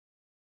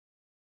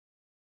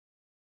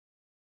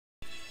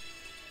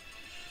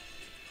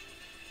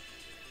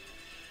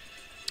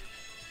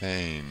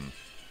Maine.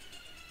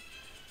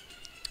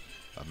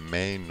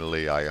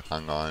 Mainly I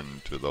hung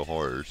on to the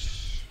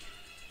horse,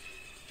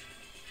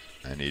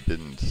 and he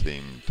didn't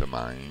seem to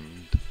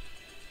mind,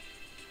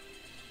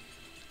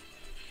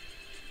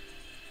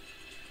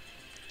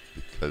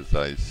 because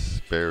I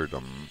spared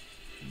him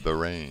the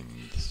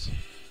reins.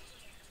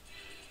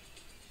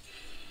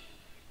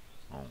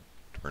 Oh,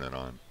 turn it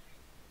on.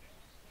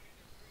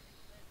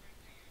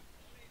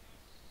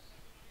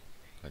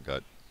 I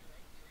got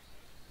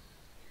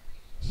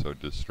so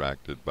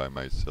distracted by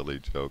my silly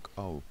joke.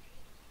 Oh,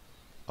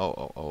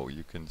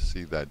 you can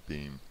see that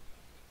beam.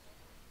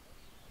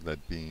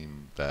 That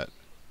beam that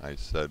I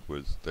said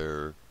was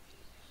there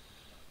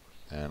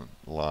and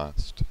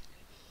lost.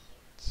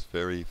 It's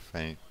very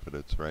faint, but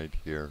it's right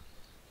here.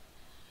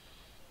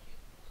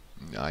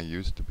 I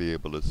used to be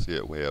able to see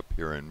it way up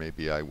here, and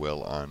maybe I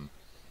will on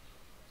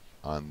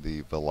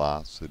the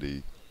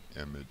velocity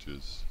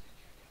images.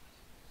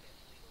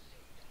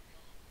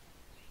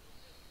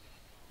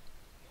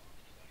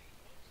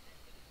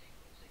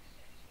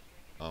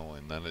 Oh,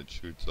 and then it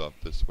shoots off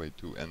this way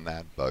too, and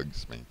that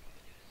bugs me.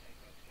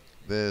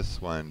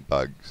 This one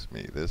bugs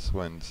me. This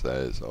one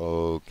says,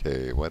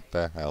 okay, what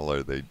the hell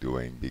are they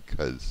doing?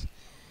 Because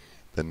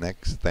the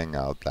next thing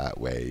out that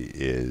way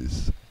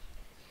is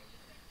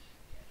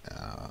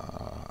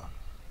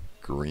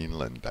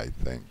Greenland, I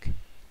think.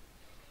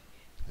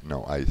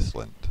 No,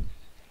 Iceland.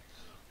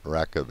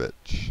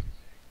 Reykjavik.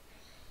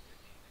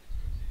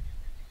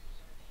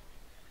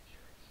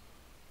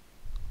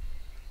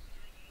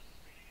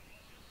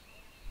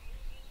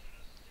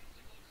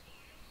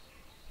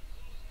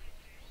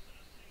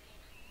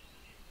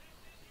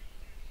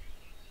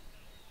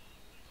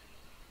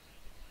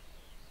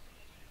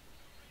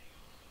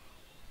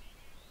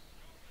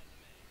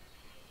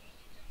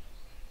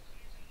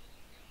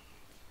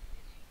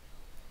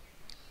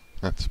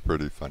 That's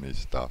pretty funny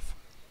stuff.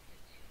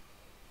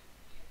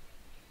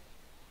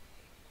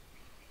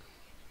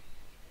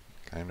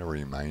 Kind of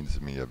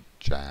reminds me of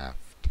chaff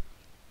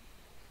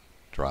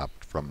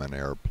dropped from an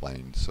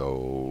airplane,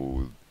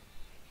 so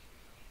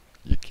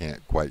you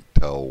can't quite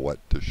tell what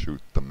to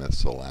shoot the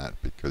missile at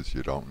because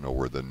you don't know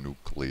where the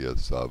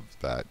nucleus of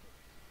that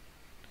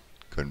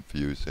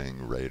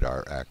confusing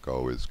radar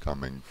echo is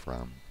coming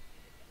from.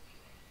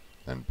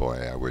 And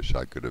boy, I wish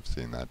I could have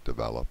seen that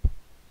develop.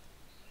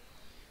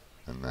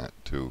 And that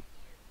too.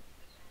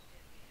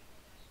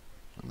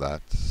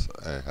 That's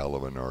a hell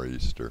of a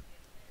nor'easter.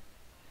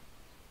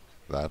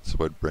 That's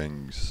what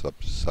brings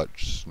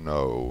such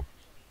snow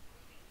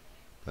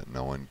that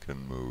no one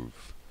can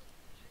move.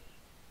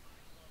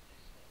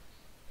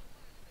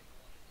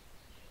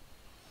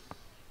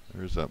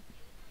 There's a...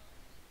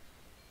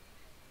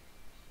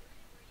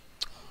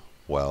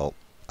 Well,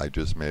 I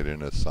just made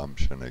an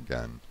assumption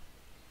again.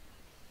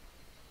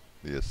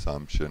 The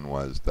assumption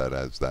was that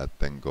as that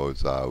thing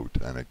goes out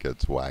and it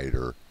gets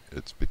wider,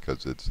 it's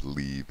because it's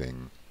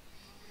leaving.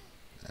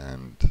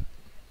 And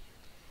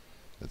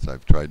as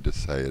I've tried to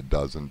say a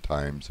dozen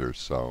times or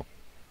so,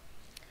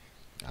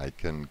 I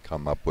can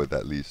come up with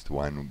at least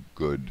one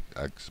good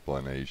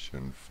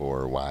explanation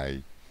for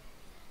why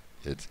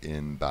it's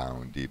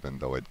inbound, even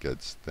though it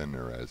gets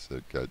thinner as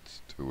it gets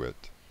to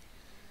it.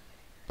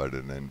 But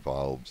it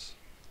involves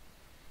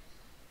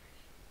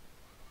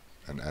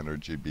an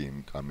energy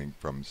beam coming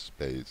from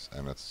space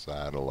and a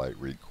satellite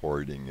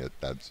recording it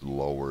that's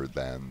lower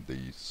than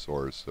the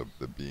source of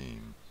the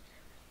beam,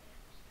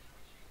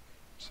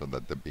 so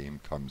that the beam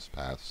comes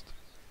past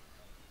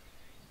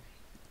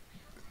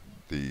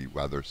the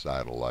weather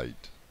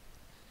satellite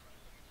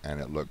and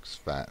it looks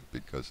fat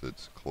because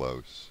it's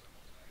close.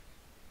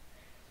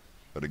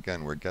 But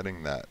again, we're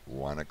getting that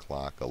 1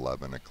 o'clock,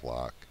 11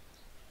 o'clock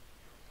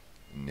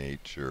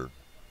nature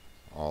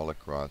all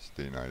across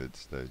the United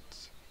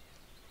States.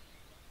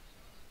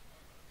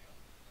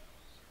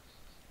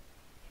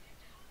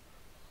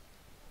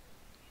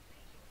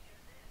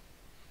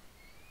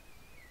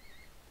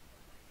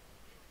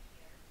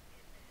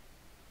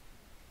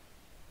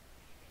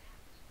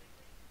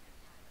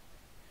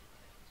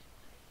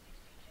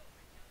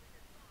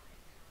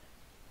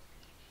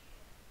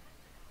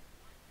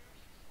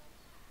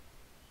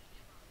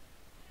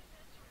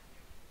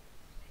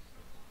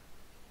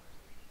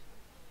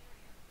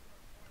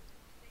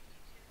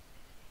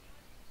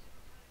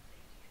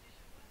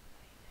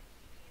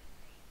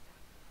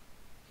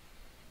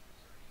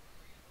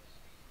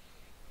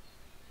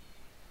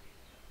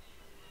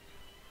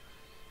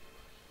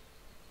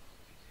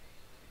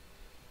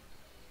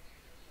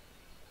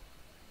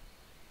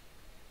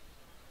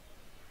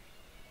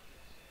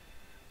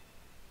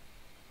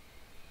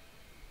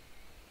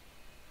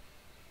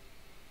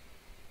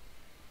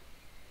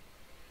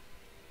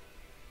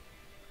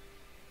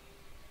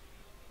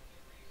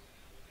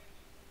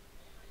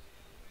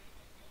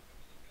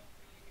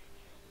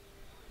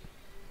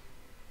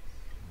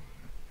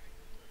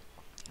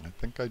 I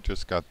think I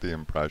just got the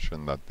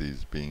impression that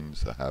these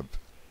beams have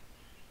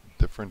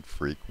different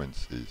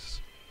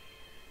frequencies.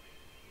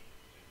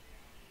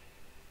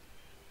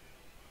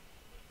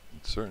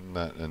 certain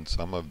that in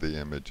some of the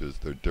images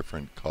they're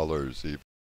different colors even